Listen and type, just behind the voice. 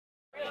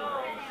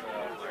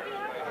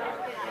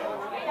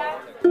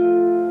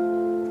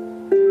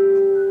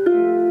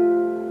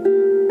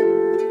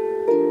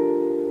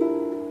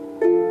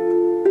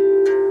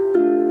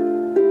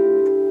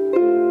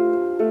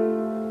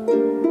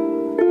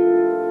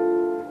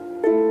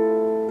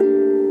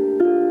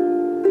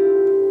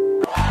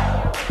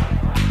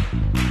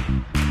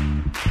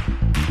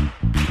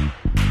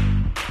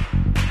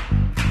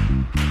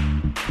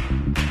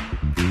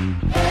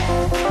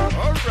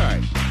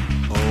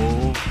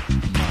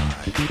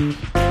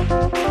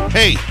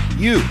Hey,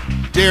 you,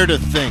 dare to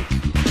think.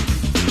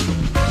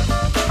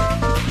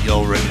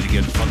 Y'all ready to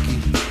get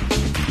funky?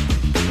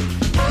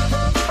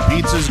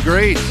 Pizza's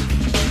great,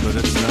 but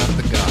it's not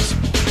the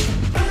gospel.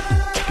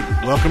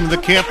 Welcome to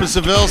the campus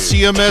of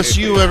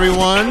LCMSU,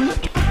 everyone.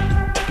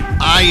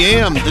 I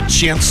am the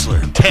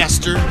Chancellor,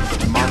 Pastor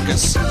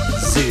Marcus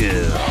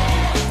Zill.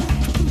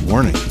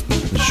 Warning,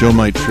 the show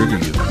might trigger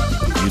you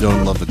if you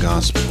don't love the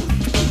gospel.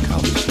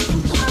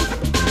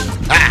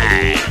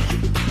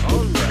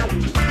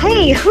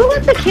 Hey, who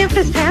let the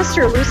campus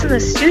pastor loose in the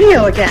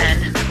studio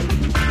again?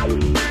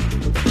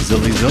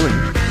 Zilly.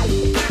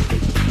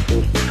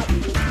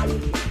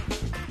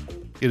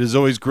 It is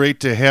always great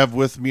to have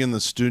with me in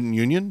the student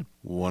union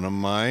one of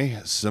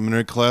my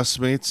seminary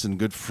classmates and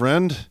good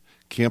friend,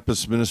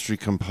 campus ministry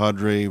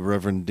compadre,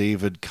 Reverend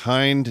David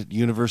Kind,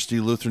 University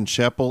Lutheran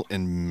Chapel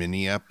in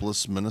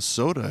Minneapolis,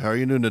 Minnesota. How are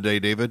you doing today,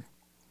 David?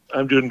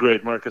 I'm doing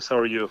great, Marcus. How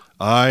are you?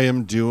 I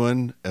am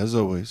doing, as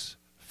always,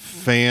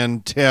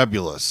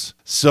 fantabulous.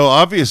 So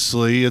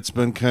obviously it's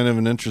been kind of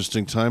an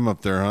interesting time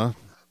up there, huh?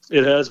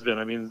 It has been.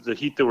 I mean, the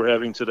heat that we're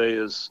having today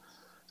is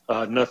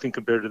nothing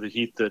compared to the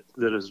heat that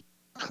has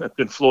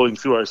been flowing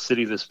through our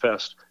city this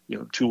past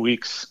 2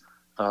 weeks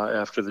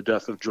after the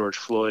death of George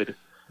Floyd.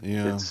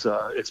 Yeah,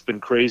 it's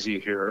been crazy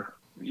here.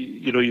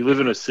 You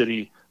live in a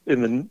city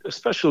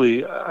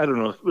especially, I don't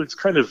know, it's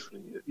kind of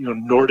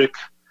Nordic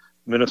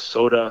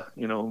Minnesota,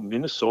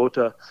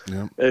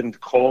 yeah, and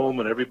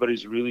calm, and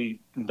everybody's really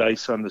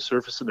nice on the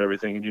surface and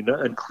everything,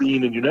 and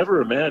clean, and you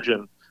never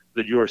imagine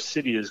that your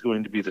city is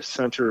going to be the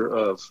center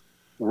of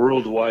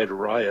worldwide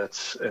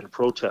riots and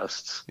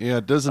protests. Yeah,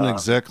 it doesn't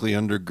exactly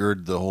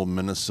undergird the whole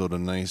Minnesota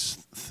nice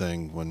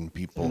thing when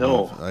people.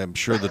 No, I'm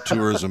sure the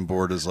tourism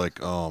board is like,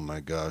 oh my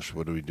gosh,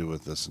 what do we do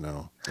with this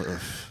now? Ugh.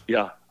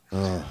 Yeah,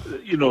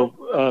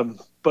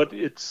 but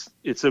it's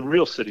a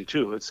real city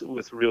too. It's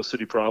with real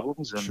city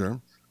problems, and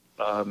sure.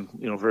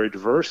 Very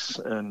diverse,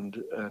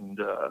 and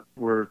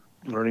we're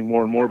learning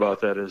more and more about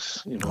that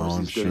as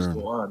these days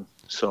go on.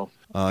 So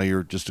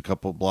you're just a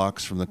couple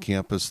blocks from the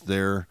campus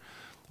there,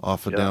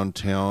 off of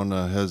downtown.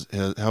 How has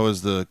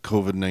the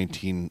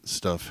COVID-19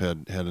 stuff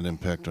had an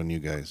impact on you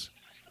guys?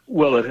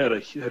 Well, it had a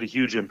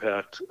huge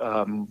impact.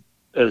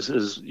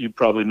 As you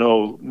probably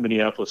know,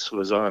 Minneapolis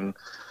was on,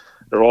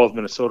 or all of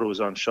Minnesota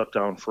was on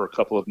shutdown for a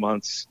couple of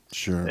months.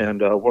 Sure.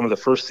 And one of the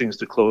first things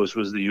to close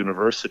was the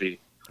university.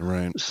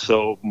 Right.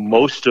 So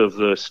most of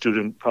the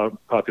student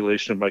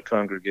population of my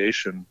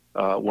congregation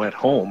went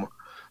home,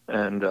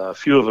 and a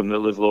few of them that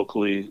live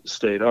locally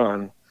stayed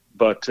on.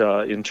 But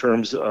in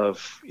terms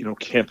of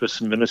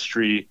campus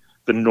ministry,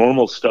 the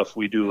normal stuff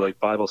we do, like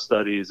Bible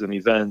studies and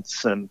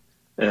events and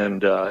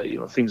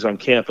things on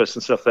campus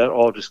and stuff, that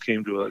all just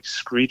came to a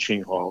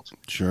screeching halt.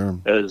 Sure.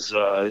 As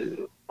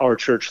our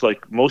church,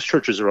 like most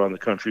churches around the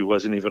country,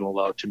 wasn't even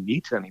allowed to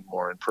meet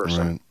anymore in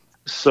person. Right.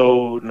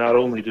 So not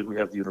only did we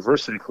have the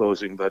university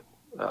closing, but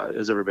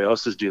as everybody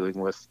else is dealing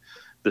with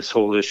this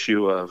whole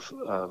issue of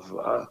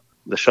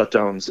the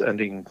shutdowns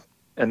ending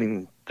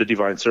the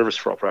divine service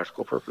for all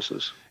practical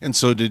purposes. And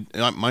so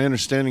my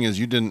understanding is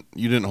you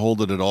didn't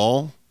hold it at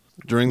all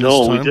during this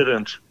time? No, we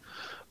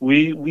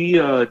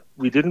didn't.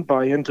 We didn't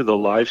buy into the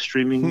live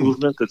streaming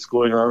movement that's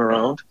going on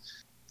around.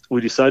 We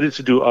decided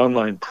to do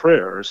online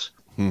prayers,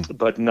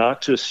 but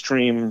not to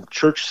stream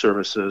church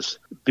services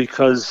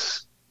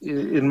because,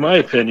 in my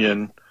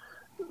opinion,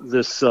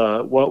 this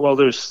while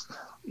there's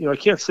I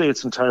can't say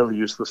it's entirely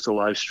useless to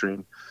live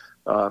stream.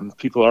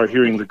 People are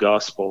hearing the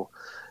gospel,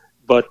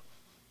 but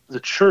the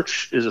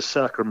church is a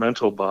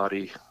sacramental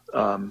body,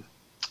 and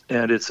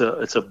it's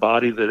a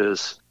body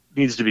that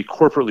needs to be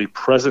corporately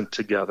present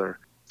together.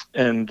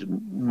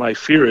 And my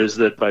fear is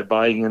that by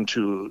buying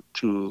into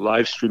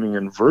live streaming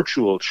and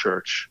virtual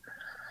church,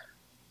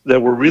 that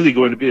we're really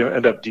going to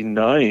end up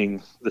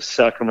denying the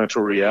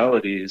sacramental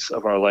realities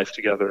of our life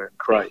together in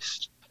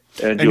Christ.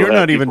 And you're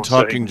not even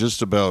talking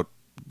just about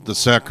the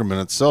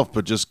sacrament itself,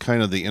 but just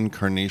kind of the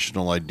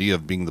incarnational idea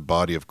of being the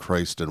body of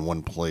Christ in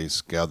one place,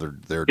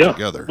 gathered there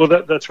together. Well,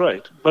 that's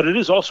right. But it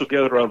is also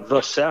gathered around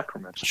the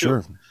sacrament.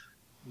 Sure.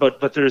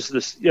 But there's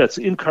this, it's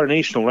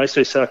incarnational. When I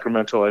say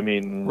sacramental, I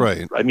mean,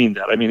 right. I mean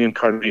that. I mean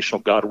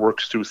incarnational. God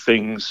works through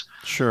things.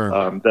 Sure.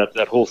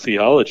 That whole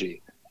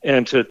theology.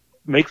 And to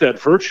make that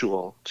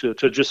virtual, to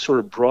just sort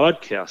of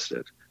broadcast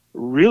it,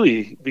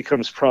 really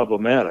becomes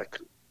problematic.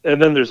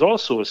 And then there's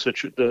also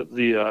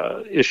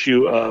the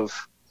issue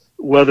of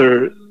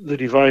whether the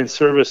divine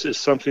service is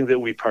something that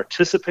we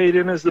participate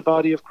in as the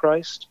body of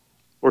Christ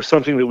or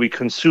something that we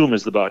consume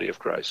as the body of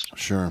Christ.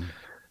 Sure.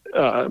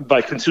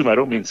 By consume, I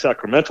don't mean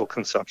sacramental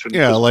consumption.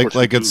 Yeah,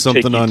 like it's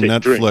something on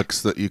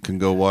Netflix that you can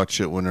go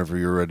watch it whenever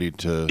you're ready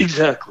to.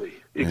 Exactly.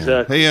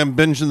 Yeah. Hey, I'm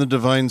binging the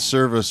divine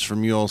service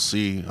from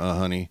ULC,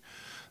 honey.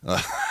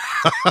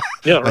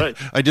 Yeah, right.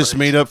 I just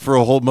made up for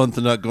a whole month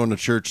of not going to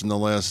church in the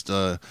last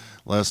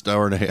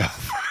hour and a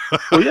half.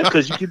 Well, yeah,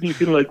 because you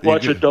can like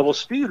watch a double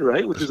speed,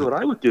 right? Which is what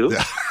I would do.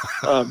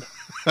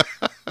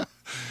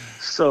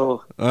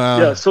 So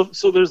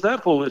there's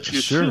that whole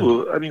issue sure.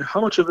 too. I mean, how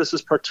much of this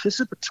is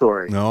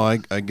participatory? No, I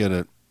get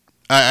it.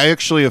 I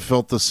actually have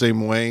felt the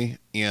same way,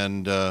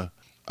 and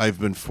I've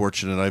been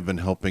fortunate. I've been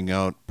helping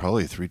out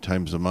probably 3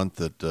 times a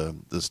month at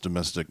this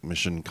domestic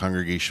mission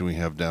congregation we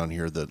have down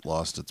here that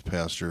lost its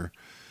pastor,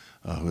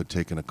 who had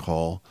taken a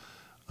call.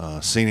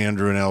 St.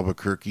 Andrew in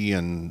Albuquerque,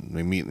 and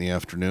we meet in the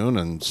afternoon,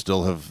 and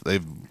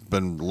they've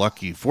been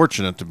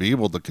fortunate to be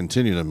able to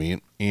continue to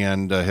meet,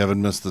 and haven't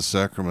missed the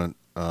sacrament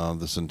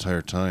this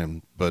entire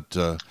time. But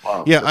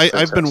Wow, yeah,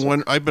 that's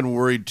I've been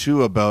worried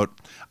too about.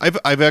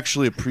 I've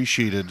actually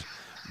appreciated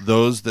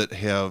those that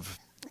have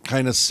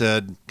kind of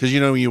said, because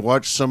you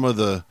watch some of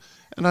the.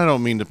 And I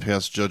don't mean to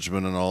pass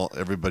judgment on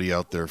everybody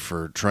out there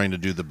for trying to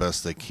do the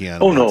best they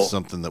can. Oh, no. It's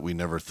something that we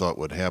never thought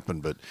would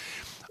happen, but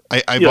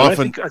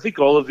I think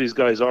all of these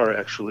guys are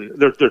actually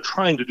they're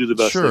trying to do the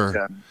best they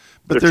can.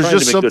 But They're there's trying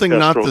just to make good something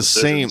not pastoral the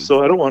decisions. same.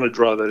 So I don't want to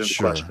draw that into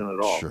question at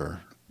all.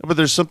 Sure. But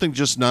there's something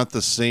just not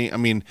the same. I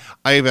mean,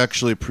 I've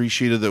actually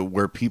appreciated that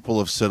where people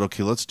have said,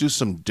 okay, let's do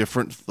some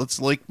different,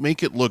 let's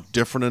make it look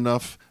different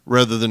enough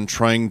rather than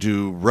trying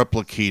to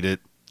replicate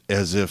it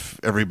as if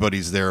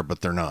everybody's there,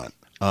 but they're not.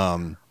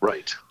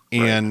 Right.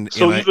 And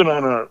so even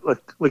on our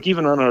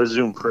even on our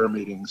Zoom prayer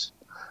meetings,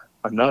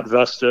 I'm not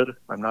vested.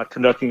 I'm not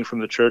conducting from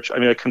the church. I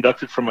mean, I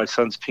conducted from my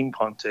son's ping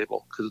pong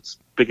table because it's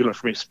big enough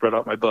for me to spread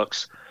out my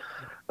books.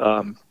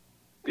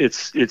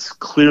 It's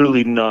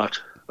clearly not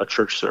a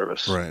church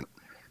service. Right.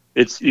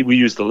 We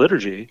use the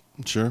liturgy.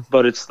 Sure.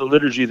 But it's the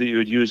liturgy that you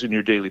would use in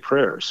your daily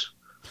prayers.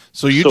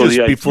 So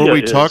before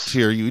we talked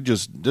here, you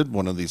just did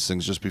one of these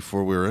things just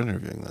before we were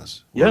interviewing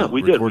this. Yeah,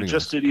 we did. We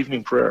just did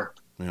evening prayer.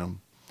 Yeah.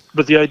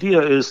 But the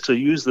idea is to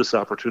use this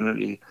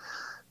opportunity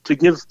to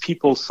give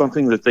people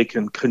something that they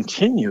can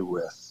continue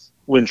with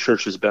when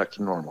church is back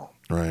to normal.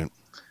 Right.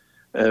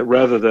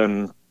 Rather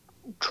than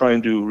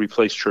trying to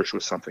replace church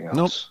with something else.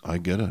 Nope, I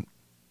get it.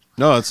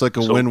 No, it's like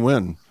a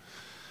win-win.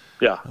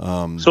 Yeah.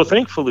 So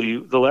thankfully,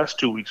 the last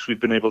 2 weeks, we've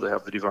been able to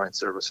have the divine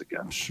service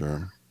again.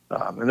 Sure.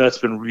 And that's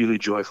been really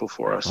joyful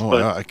for us. Oh, but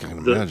yeah, I can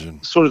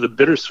imagine. Sort of the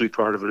bittersweet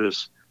part of it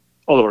is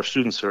all of our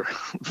students are,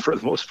 for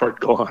the most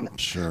part, gone.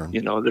 Sure.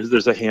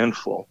 There's a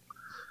handful.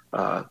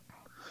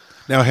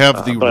 Now,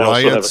 have the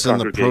riots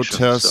and the congregation,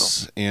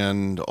 protests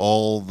and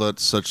all that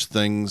such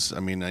things, I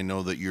mean, I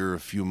know that you're a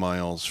few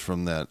miles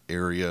from that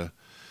area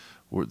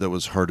that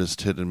was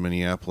hardest hit in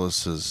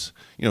Minneapolis, as,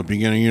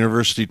 being in a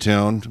university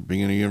town,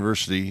 being in a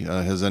university,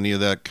 has any of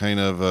that kind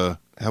of,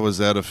 how has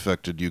that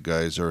affected you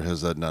guys, or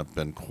has that not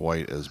been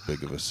quite as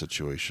big of a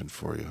situation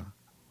for you?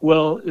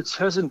 Well, it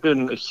hasn't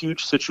been a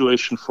huge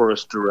situation for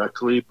us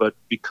directly, but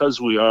because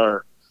we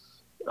are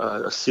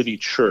a city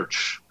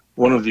church,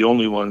 one of the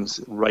only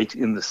ones right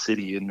in the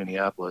city in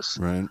Minneapolis.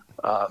 Right.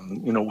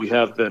 We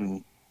have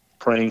been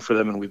praying for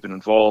them, and we've been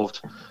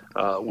involved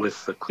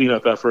with the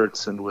cleanup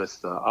efforts and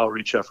with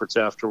outreach efforts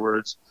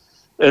afterwards.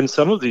 And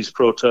some of these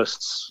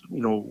protests,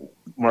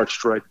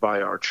 marched right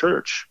by our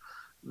church.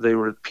 They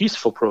were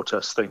peaceful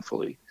protests,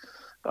 thankfully.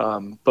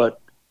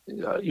 But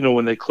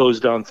when they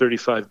closed down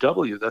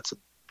 35W, that's a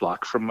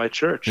block from my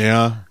church.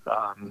 Yeah.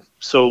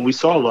 So we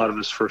saw a lot of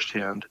this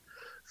firsthand.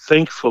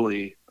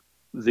 Thankfully,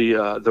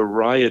 the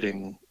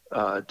rioting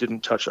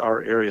didn't touch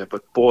our area,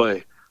 but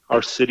boy,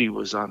 our city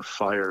was on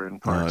fire in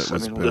parts.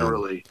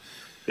 Literally,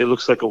 it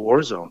looks like a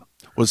war zone.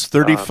 Was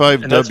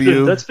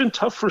 35W? That's been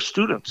tough for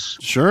students.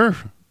 Sure.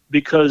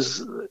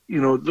 Because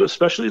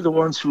especially the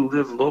ones who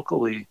live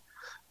locally,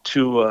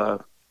 to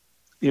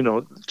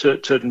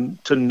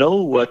know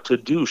what to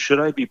do. Should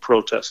I be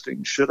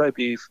protesting? Should I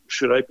be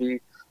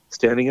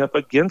standing up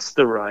against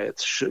the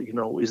riots?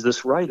 Is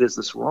this right? Is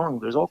this wrong?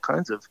 There's all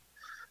kinds of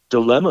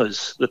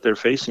dilemmas that they're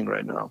facing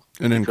right now.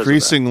 And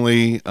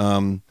increasingly,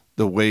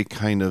 the way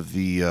kind of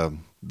the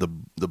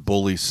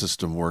bully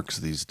system works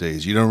these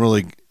days,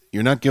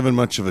 you're not given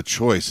much of a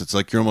choice. It's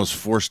like you're almost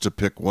forced to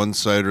pick one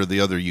side or the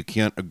other. You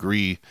can't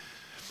agree.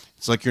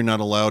 It's like you're not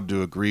allowed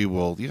to agree.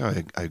 Well,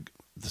 yeah,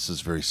 this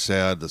is very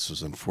sad. This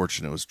was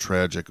unfortunate. It was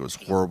tragic. It was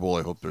horrible.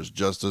 I hope there's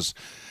justice.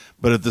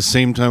 But at the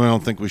same time, I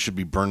don't think we should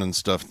be burning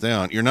stuff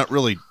down. You're not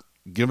really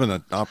given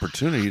an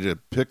opportunity to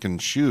pick and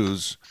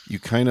choose. You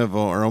kind of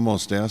are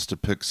almost asked to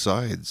pick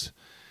sides.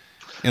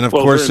 And of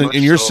course,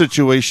 in your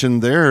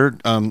situation there,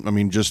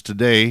 just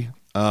today,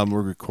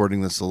 we're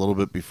recording this a little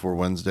bit before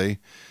Wednesday,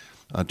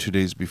 2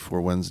 days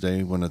before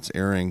Wednesday when it's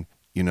airing.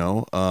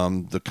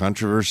 The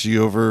controversy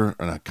over,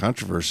 not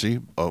controversy,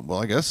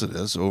 I guess it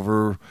is,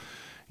 over,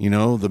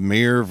 the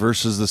mayor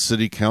versus the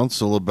city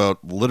council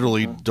about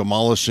literally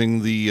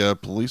demolishing the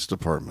police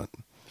department.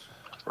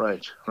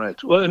 Right.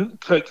 Well,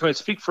 and can I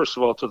speak first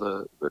of all to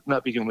the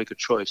not being able to make a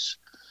choice?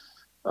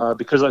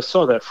 Because I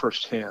saw that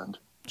firsthand.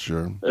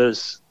 Sure.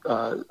 As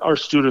our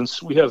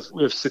students, we have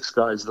 6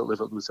 guys that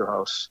live at Luther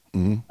House,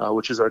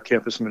 which is our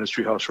campus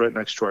ministry house right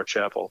next to our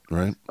chapel.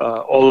 Right.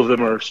 All of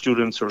them are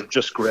students or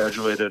just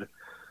graduated.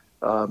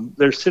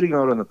 They're sitting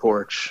out on the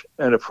porch,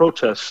 and a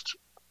protest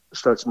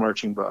starts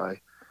marching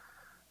by,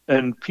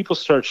 and people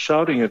start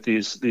shouting at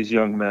these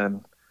young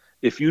men,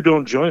 "If you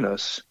don't join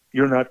us,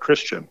 you're not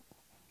Christian."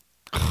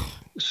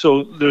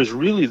 So there's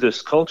really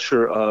this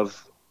culture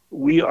of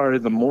we are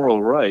in the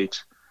moral right,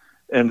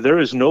 And there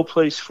is no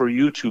place for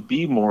you to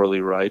be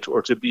morally right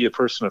or to be a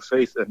person of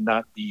faith and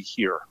not be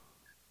here.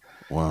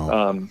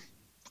 Wow.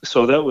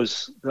 So that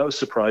was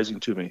surprising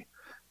to me.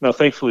 Now,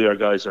 thankfully, our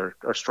guys are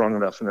strong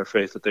enough in their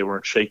faith that they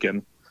weren't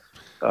shaken,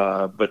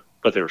 but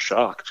they were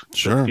shocked.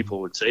 Sure. That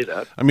people would say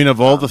that. I mean, of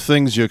all the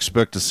things you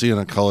expect to see on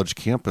a college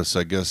campus,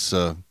 I guess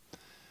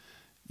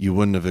you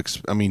wouldn't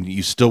have.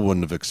 You still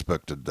wouldn't have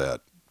expected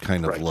that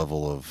kind of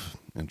level of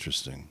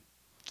interesting.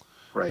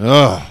 Right.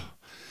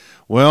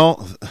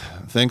 Well,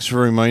 thanks for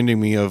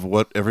reminding me of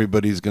what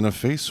everybody's going to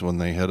face when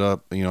they head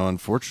up.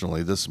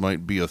 Unfortunately, this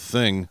might be a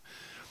thing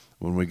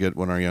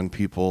when our young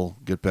people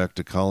get back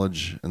to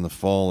college in the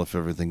fall, if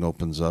everything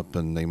opens up,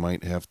 and they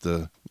might have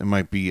to. It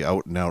might be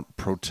out and out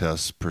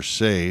protests per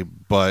se,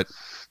 but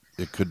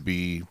it could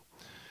be,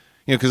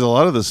 because a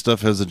lot of this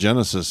stuff has a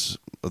genesis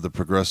of the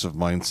progressive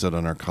mindset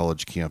on our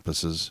college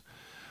campuses.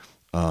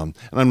 And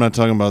I'm not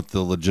talking about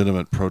the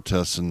legitimate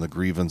protests and the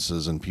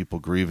grievances and people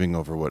grieving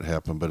over what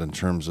happened, but in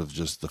terms of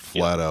just the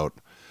flat out,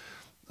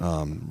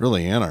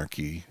 really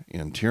anarchy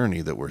and tyranny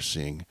that we're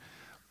seeing.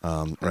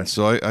 And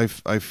so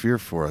I fear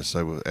for us.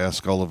 I would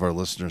ask all of our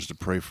listeners to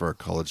pray for our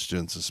college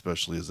students,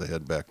 especially as they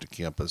head back to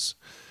campus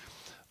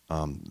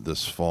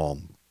this fall.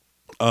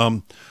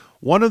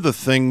 One of the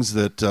things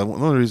that,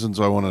 one of the reasons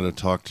I wanted to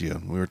talk to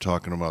you, we were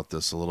talking about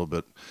this a little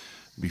bit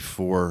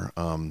before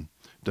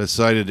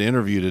decided to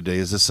interview today,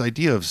 is this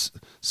idea of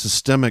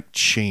systemic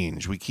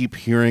change. We keep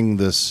hearing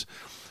this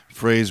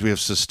phrase, we have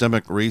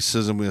systemic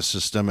racism, we have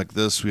systemic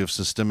this, we have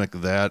systemic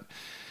that.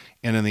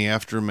 And in the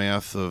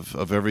aftermath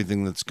of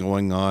everything that's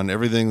going on,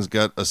 everything's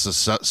got a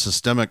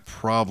systemic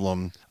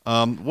problem.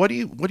 What do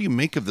you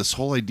make of this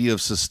whole idea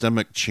of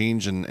systemic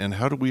change, and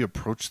how do we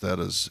approach that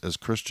as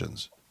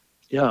Christians?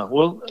 Yeah,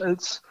 well,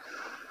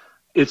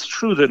 it's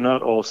true that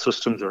not all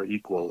systems are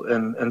equal,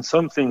 and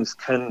some things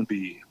can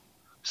be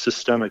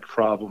systemic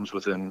problems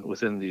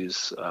within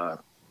these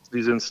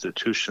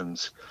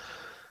institutions.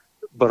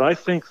 But I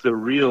think the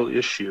real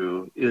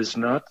issue is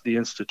not the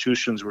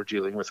institutions we're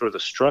dealing with or the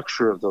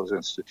structure of those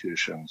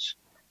institutions.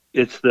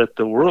 It's that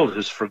the world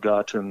has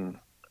forgotten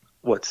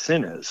what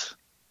sin is.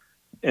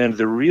 And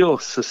the real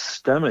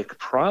systemic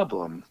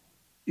problem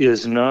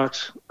is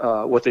not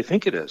what they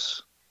think it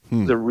is.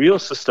 The real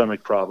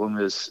systemic problem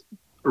is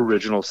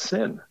original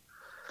sin.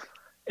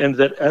 And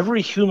that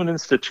every human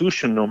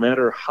institution, no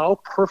matter how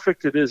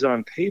perfect it is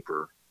on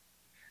paper,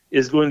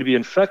 is going to be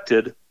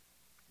infected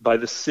by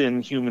the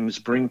sin humans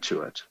bring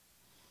to it.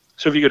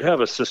 So if you could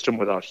have a system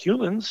without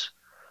humans,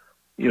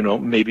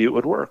 maybe it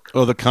would work.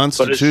 Oh, the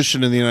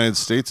Constitution in the United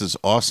States is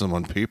awesome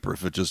on paper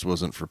if it just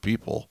wasn't for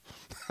people.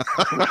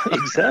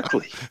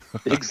 Exactly.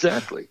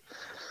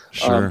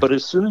 Sure. But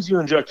as soon as you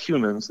inject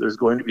humans, there's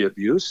going to be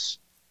abuse,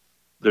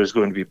 there's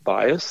going to be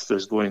bias,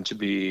 there's going to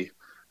be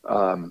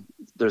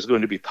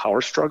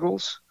power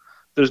struggles,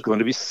 there's going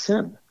to be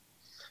sin.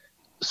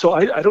 So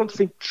I don't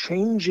think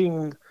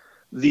changing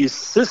these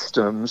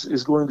systems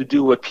is going to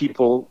do what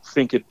people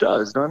think it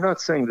does. Now, I'm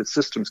not saying that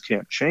systems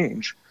can't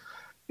change.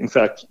 In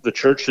fact, the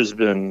church has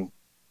been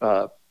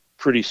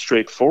pretty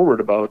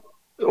straightforward about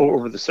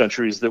over the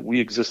centuries that we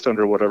exist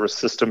under whatever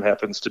system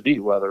happens to be,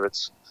 whether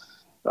it's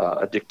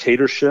a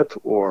dictatorship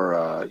or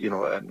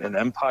an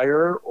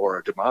empire or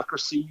a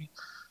democracy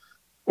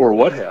or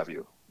what have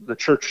you. The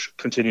church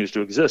continues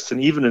to exist, and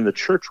even in the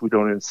church, we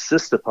don't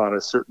insist upon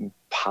a certain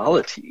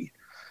polity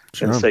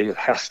and say it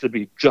has to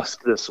be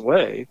just this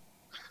way,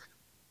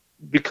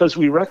 because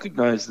we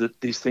recognize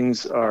that these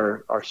things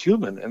are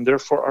human and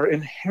therefore are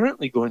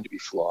inherently going to be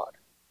flawed.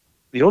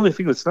 The only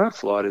thing that's not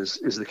flawed is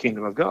the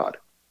kingdom of God.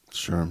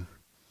 Sure.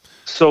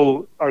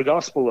 So our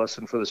gospel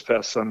lesson for this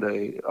past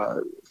Sunday,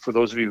 for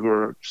those of you who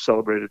are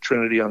celebrated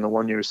Trinity on the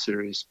 1 year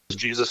series, is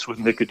Jesus with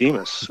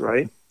Nicodemus,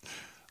 right?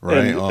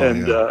 Right.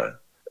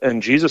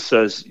 And Jesus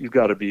says, you've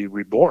got to be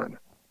reborn,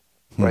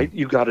 right?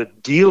 You've got to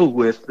deal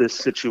with this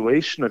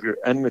situation of your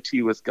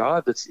enmity with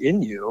God that's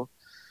in you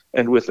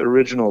and with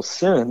original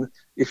sin,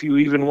 if you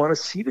even want to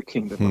see the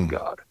kingdom of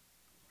God.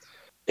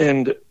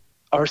 And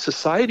our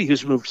society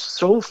has moved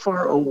so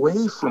far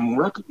away from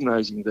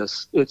recognizing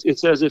this.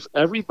 It's as if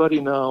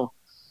everybody now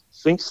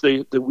thinks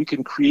that we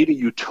can create a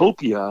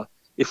utopia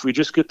if we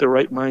just get the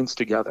right minds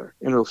together,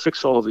 and it'll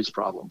fix all of these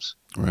problems.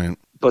 Right.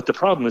 But the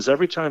problem is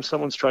every time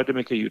someone's tried to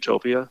make a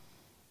utopia,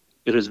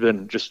 it has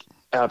been just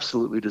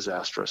absolutely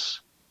disastrous.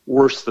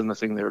 Worse than the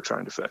thing they were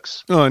trying to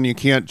fix. Oh, and you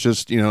can't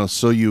just,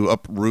 so you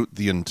uproot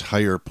the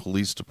entire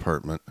police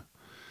department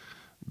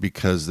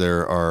because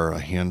there are a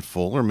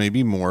handful or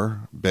maybe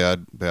more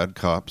bad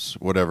cops,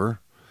 whatever.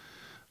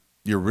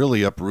 You're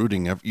really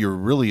uprooting.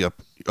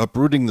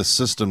 Uprooting the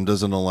system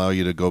doesn't allow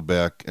you to go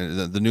back.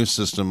 The new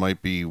system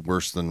might be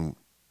worse than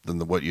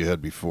what you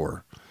had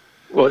before.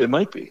 Well, it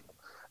might be.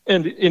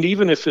 And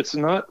even if it's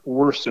not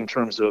worse in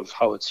terms of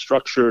how it's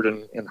structured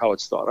and how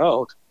it's thought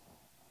out,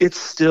 it's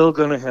still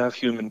going to have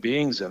human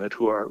beings in it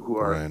who are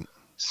right.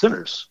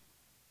 Sinners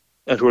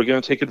and who are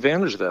going to take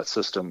advantage of that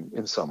system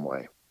in some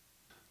way.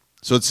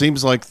 So it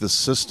seems like the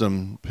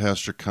system,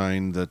 Pastor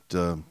Kind,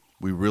 that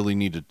we really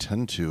need to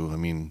tend to. I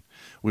mean,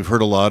 we've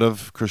heard a lot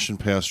of Christian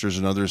pastors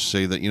and others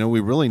say that, we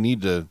really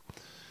need to,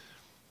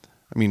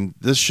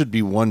 this should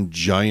be one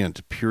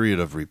giant period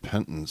of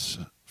repentance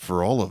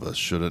for all of us,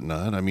 should it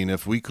not?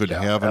 If we could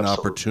have an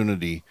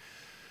opportunity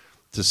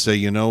to say,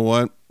 you know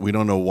what, we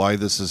don't know why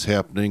this is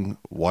happening,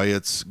 why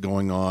it's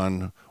going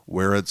on,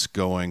 where it's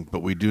going,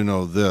 but we do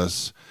know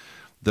this,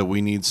 that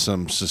we need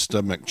some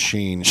systemic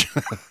change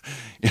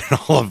in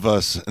all of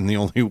us, and the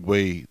only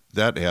way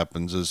that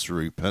happens is through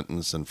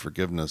repentance and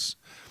forgiveness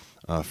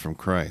from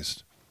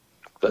Christ.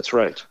 That's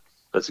right.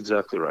 That's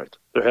exactly right.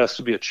 There has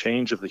to be a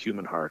change of the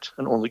human heart,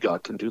 and only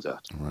God can do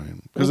that. Right,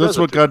 because that's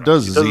what God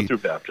does. He does it through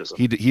baptism.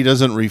 He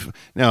doesn't.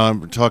 Now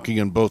I'm talking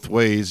in both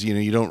ways.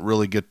 You don't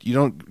really get. You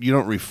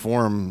don't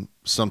reform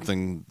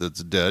something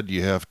that's dead.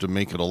 You have to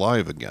make it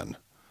alive again.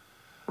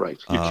 Right.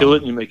 You kill it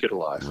and you make it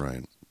alive.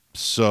 Right.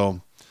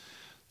 So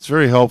it's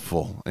very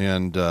helpful,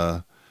 and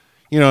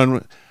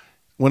and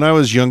when I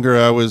was younger,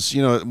 I was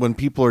when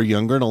people are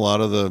younger, and a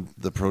lot of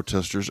the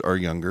protesters are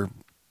younger.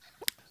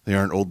 They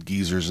aren't old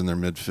geezers in their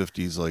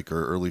mid-50s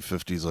or early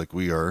 50s like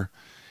we are.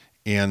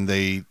 And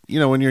they,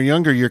 when you're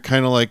younger, you're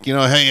kind of like,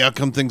 hey, how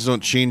come things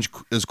don't change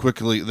as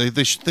quickly?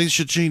 They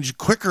should change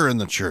quicker in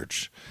the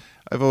church.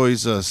 I've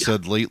always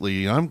said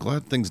lately, I'm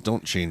glad things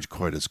don't change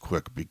quite as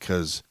quick,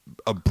 because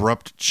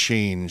abrupt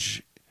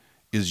change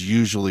is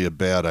usually a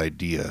bad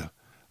idea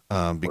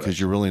because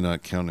you're really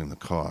not counting the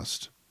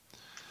cost.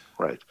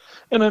 Right.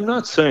 And I'm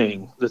not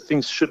saying that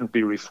things shouldn't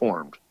be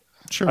reformed.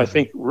 Sure. I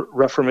think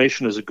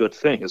Reformation is a good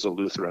thing as a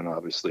Lutheran,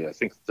 obviously. I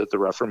think that the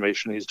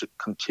Reformation needs to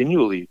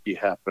continually be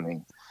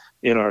happening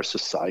in our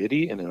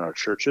society and in our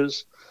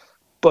churches.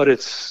 But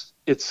it's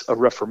a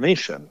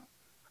reformation.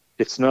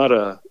 It's not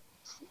a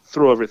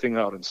throw everything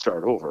out and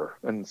start over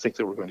and think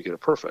that we're going to get it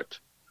perfect.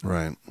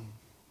 Right.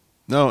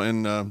 No,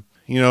 and,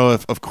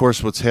 of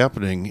course, what's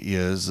happening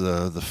is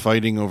the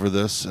fighting over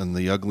this and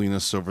the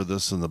ugliness over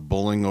this and the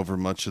bullying over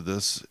much of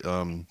this.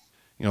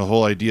 The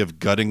whole idea of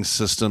gutting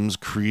systems,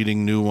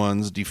 creating new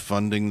ones,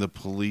 defunding the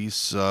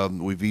police.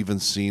 We've even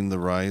seen the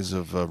rise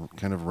of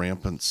kind of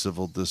rampant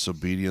civil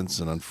disobedience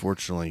and,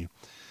 unfortunately,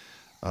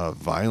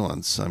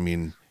 violence.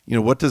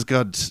 What does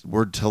God's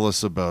word tell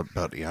us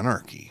about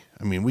anarchy?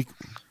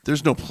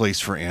 There's no place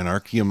for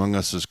anarchy among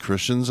us as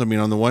Christians.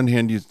 On the one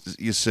hand,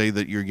 you say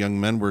that your young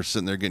men were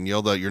sitting there getting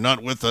yelled at. You're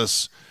not with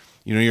us.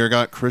 You're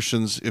not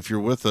Christians if you're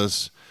with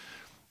us.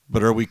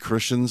 But are we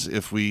Christians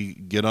if we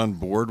get on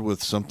board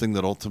with something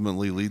that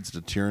ultimately leads to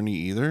tyranny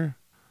either?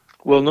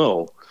 Well,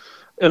 no.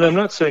 And I'm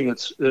not saying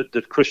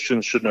that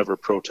Christians should never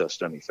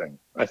protest anything.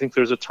 I think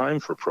there's a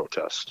time for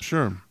protest.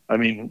 Sure.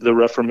 The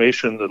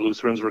Reformation, the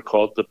Lutherans were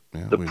called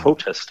the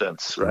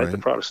Protestants, right? The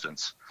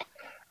Protestants.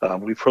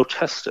 We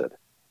protested.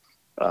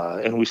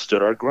 And we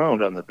stood our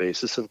ground on the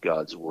basis of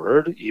God's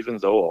word, even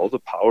though all the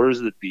powers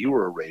that be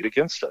were arrayed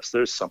against us.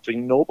 There's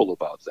something noble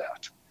about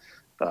that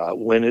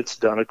when it's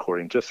done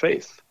according to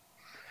faith.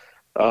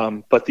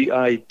 But the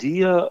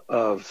idea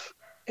of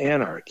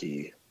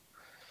anarchy,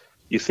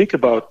 you think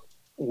about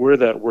where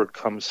that word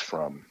comes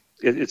from.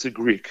 It's a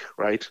Greek,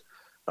 right?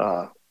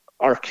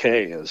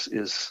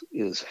 Arche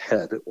is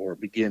head or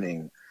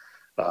beginning.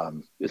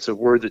 It's a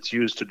word that's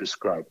used to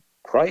describe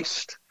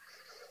Christ.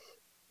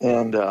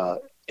 And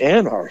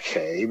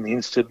anarche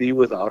means to be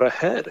without a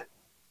head.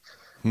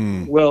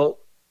 Well,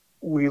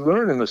 we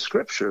learn in the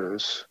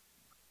scriptures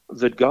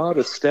that God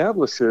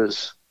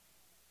establishes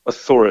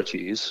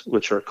authorities,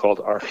 which are called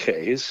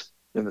arches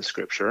in the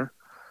scripture,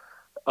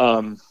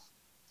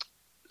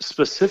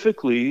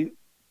 specifically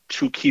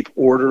to keep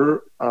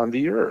order on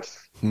the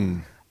earth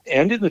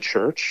and in the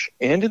church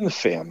and in the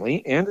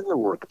family and in the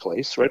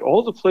workplace, right?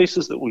 All the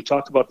places that we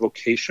talked about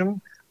vocation,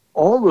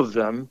 all of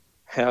them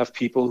have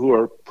people who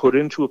are put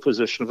into a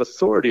position of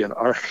authority, an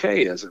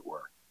arche, as it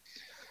were.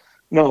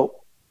 Now,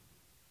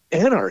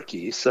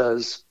 anarchy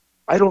says,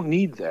 I don't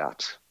need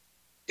that.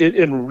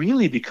 It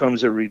really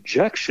becomes a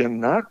rejection,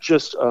 not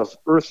just of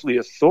earthly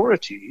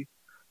authority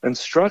and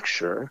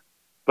structure,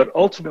 but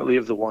ultimately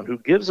of the one who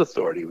gives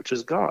authority, which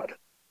is God,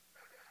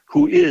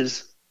 who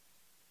is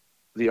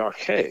the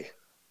arche.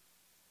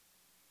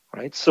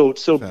 Right? So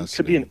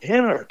to be an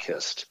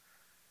anarchist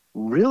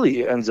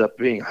really ends up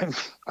being,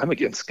 I'm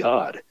against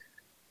God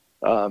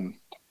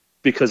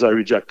because I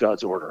reject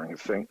God's ordering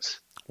of things.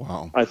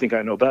 Wow. I think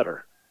I know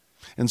better.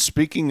 And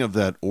speaking of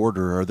that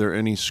order, are there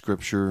any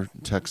scripture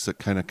texts that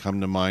kind of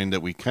come to mind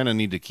that we kind of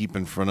need to keep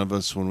in front of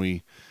us when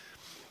we,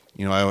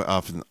 I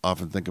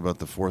often think about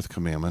the fourth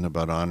commandment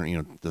about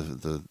honor,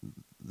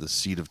 the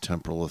seat of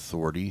temporal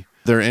authority.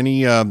 Are there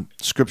any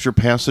scripture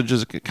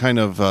passages that kind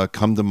of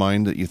come to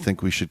mind that you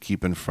think we should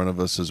keep in front of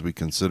us as we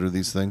consider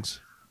these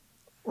things?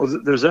 Well,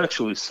 there's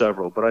actually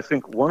several, but I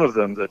think one of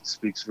them that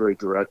speaks very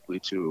directly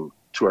to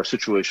our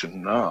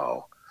situation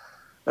now,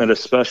 and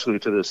especially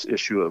to this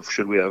issue of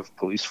should we have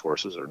police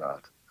forces or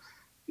not,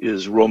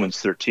 is Romans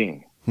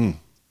 13,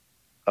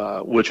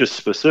 which is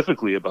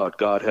specifically about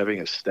God having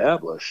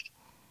established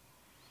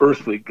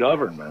earthly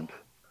government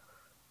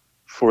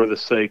for the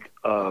sake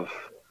of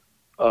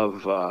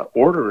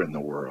order in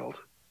the world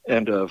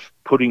and of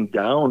putting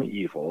down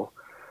evil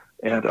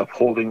and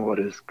upholding what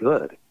is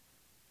good.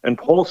 And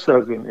Paul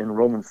says in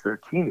Romans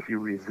 13, if you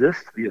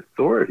resist the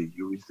authority,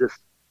 you resist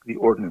the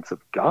ordinance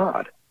of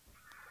God.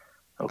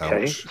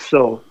 Okay, Ouch.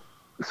 so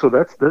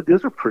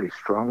those are pretty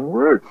strong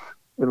words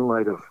in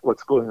light of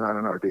what's going on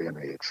in our day and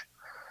age,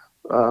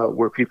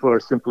 where people are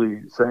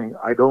simply saying,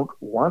 I don't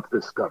want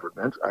this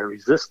government, I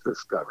resist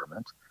this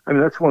government. I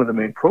mean, that's one of the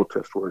main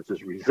protest words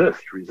is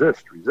resist,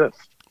 resist,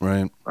 resist.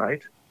 Right.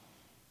 Right?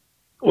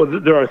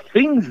 Well, there are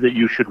things that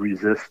you should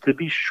resist, to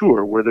be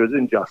sure, where there's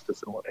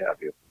injustice and what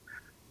have you.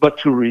 But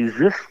to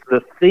resist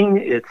the thing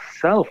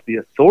itself, the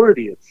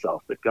authority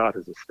itself that God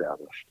has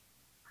established,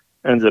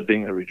 ends up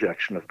being a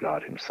rejection of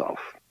God himself.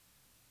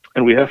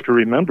 And we have to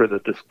remember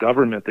that this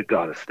government that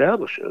God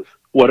establishes,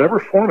 whatever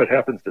form it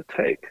happens to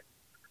take,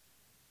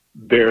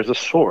 bears a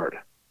sword.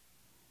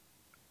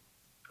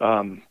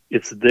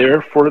 It's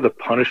there for the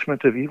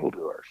punishment of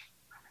evildoers.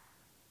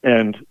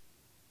 And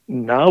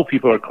now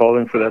people are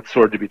calling for that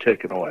sword to be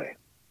taken away,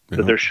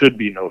 that there should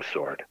be no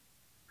sword.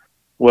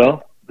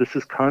 Well, this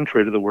is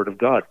contrary to the Word of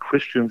God.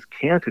 Christians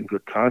can't, in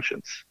good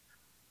conscience,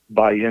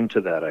 buy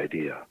into that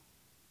idea.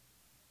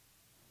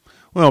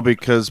 Well,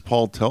 because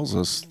Paul tells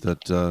us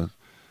that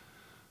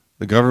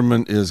the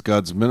government is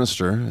God's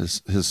minister,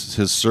 is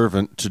his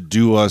servant, to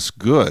do us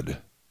good.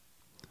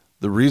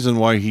 The reason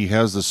why he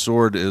has the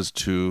sword is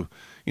to,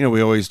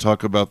 we always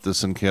talk about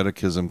this in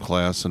catechism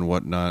class and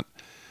whatnot,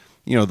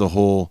 the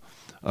whole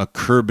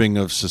curbing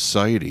of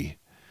society.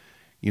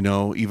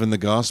 Even the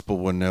gospel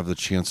wouldn't have the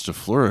chance to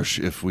flourish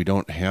if we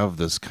don't have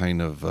this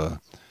kind of a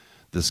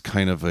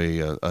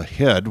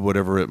head,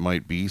 whatever it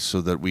might be,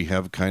 so that we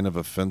have kind of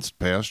a fenced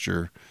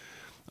pasture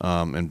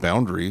and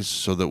boundaries,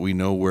 so that we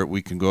know where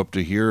we can go up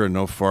to here and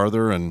no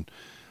farther, and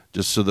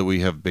just so that we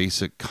have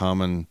basic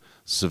common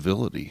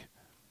civility.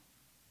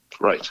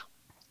 Right.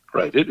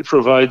 It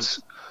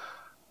provides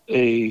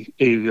a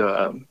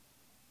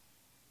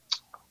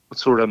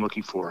what's the word I'm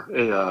looking for?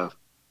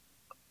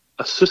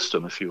 A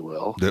system, if you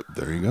will.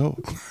 There you go.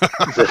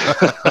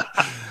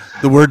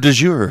 The word du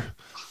jour.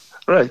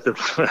 Right.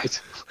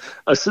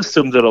 A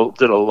system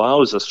that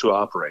allows us to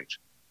operate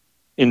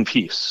in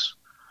peace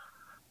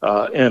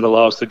and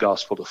allows the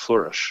gospel to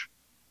flourish.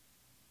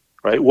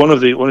 Right. One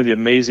of the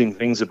amazing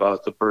things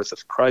about the birth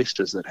of Christ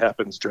is that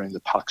happens during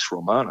the Pax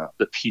Romana,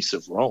 the peace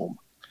of Rome,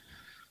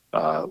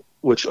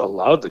 which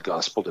allowed the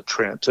gospel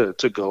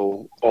to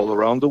go all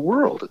around the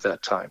world at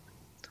that time.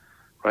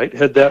 Right?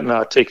 Had that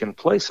not taken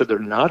place, had there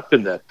not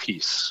been that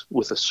peace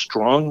with a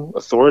strong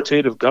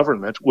authoritative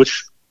government,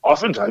 which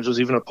oftentimes was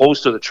even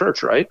opposed to the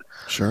church, right?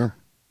 Sure.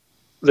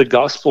 The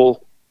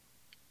gospel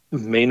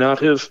may not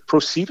have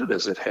proceeded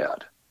as it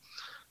had.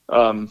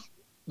 The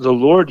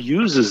Lord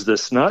uses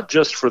this not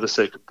just for the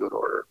sake of good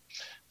order,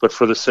 but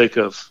for the sake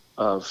of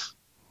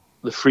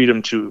the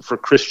freedom for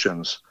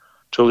Christians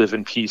to live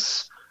in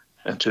peace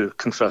and to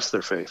confess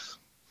their faith.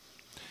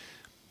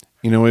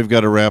 We've got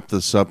to wrap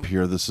this up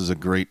here. This is a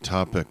great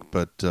topic,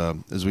 but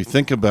as we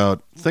think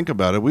about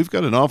it, we've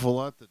got an awful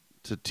lot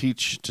to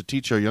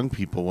teach our young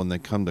people when they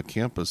come to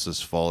campus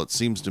this fall. It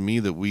seems to me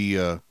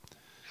that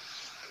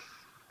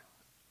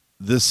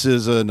this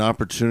is an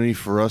opportunity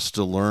for us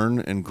to learn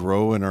and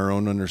grow in our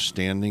own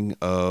understanding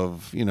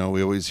of, we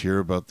always hear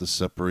about the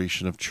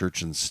separation of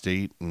church and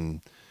state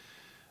and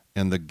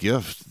the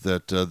gift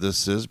that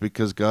this is,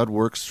 because God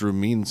works through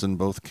means in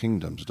both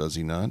kingdoms, does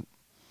he not?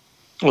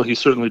 Well, he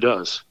certainly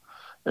does.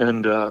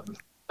 And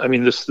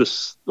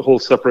this whole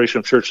separation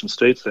of church and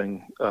state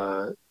thing,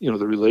 the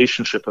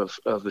relationship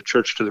of the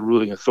church to the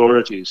ruling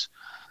authorities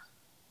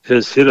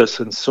has hit us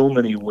in so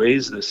many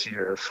ways this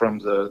year, from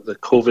the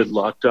COVID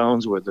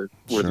lockdowns where the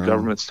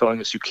government's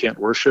telling us you can't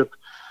worship,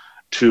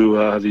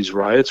 to these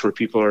riots where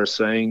people are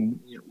saying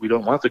we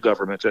don't want the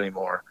government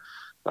anymore.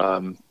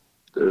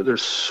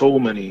 There's so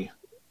many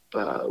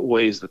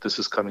ways that this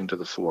is coming to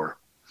the fore.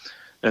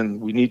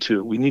 And we need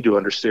to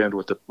understand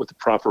what the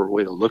proper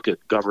way to look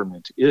at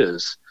government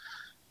is,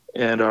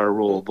 and our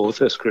role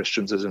both as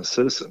Christians and as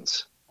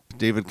citizens.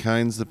 David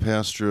Kynes, the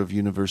pastor of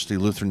University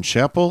Lutheran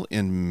Chapel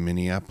in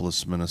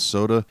Minneapolis,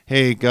 Minnesota.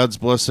 Hey, God's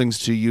blessings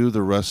to you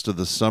the rest of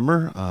the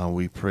summer.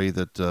 We pray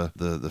that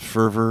the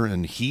fervor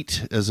and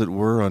heat, as it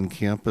were, on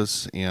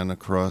campus and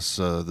across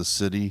the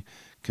city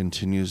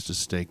continues to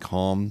stay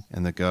calm,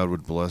 and that God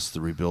would bless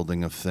the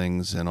rebuilding of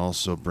things and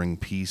also bring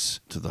peace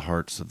to the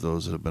hearts of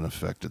those that have been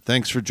affected.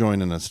 Thanks for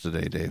joining us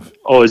today, Dave.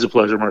 Always a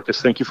pleasure, Marcus.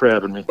 Thank you for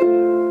having me.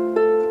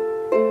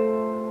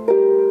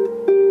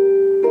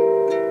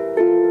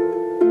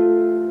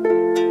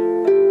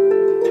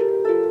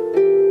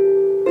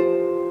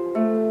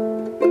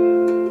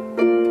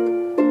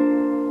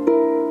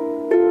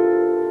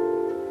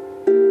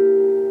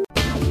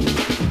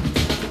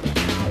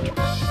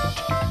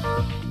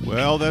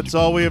 Well, that's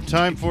all we have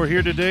time for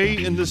here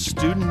today in the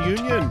Student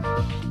Union.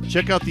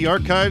 Check out the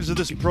archives of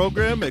this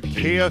program at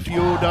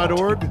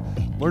kfuo.org.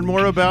 Learn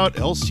more about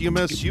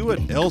LCMSU at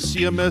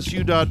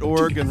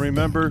lcmsu.org. And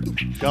remember,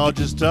 college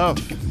is tough.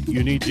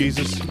 You need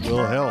Jesus,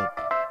 we'll help.